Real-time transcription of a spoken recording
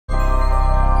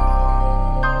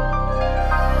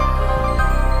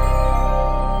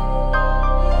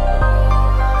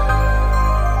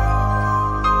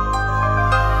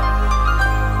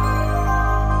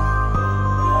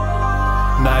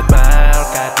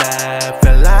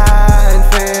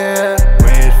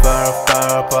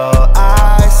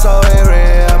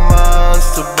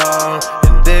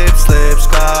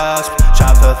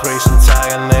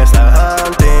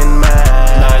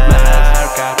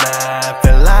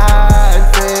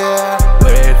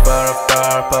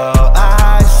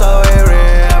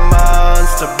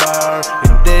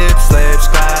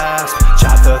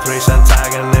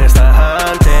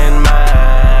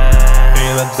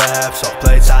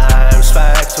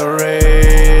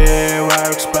factory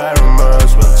where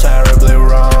experiments went terribly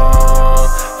wrong.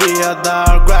 Via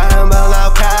dark ground, but now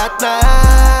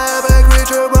CATNAP, a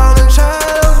creature born in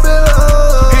shadows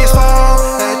below. He's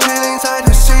found a chilling sight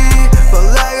to see, but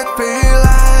like a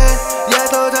feline, yet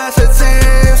not as it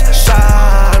seems.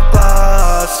 Sharp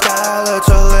blood,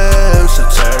 skeletal limbs, a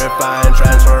terrifying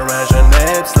transformation.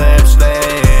 It slips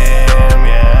dim,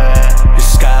 yeah. His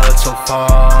skeletal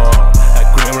form, a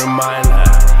grim reminder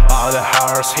all the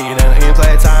horrors hidden in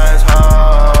Playtime's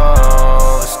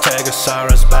home. Let's take a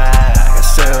sorrows back, a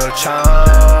silver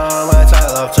charm, a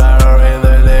tale of terror in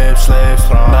the deep sleep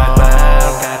throne. Nightmare,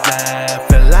 CATNAP,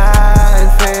 feline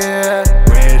fear,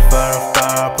 read for a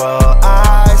purple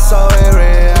eye, so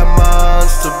eerie, a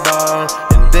monster born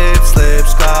in deep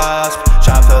sleep's clasp.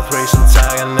 Chapter 3's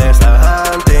antagonist, a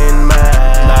hunting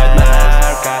man.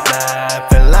 Nightmare, CATNAP,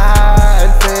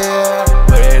 feline fear,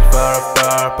 read for a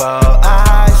purple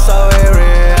eye, so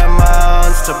eerie, a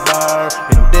monster born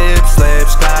in deep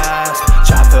sleep's clasp.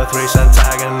 Chapter 3's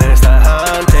antagonist, a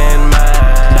hunting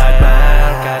man.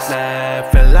 Nightmare,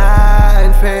 CATNAP,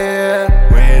 feline fear,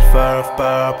 read for a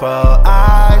purple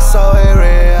eye, so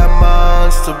eerie, a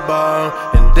monster born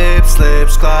in deep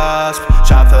sleep's clasp.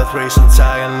 Chapter 3's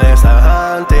antagonist, a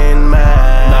hunting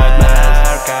man.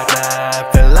 Nightmare,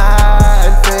 CATNAP,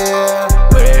 feline fear,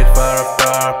 read for a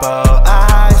purple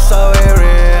eye, so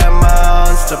eerie, a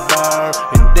monster born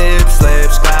in deep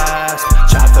sleep's clasp.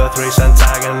 Chapter 3's antagonist.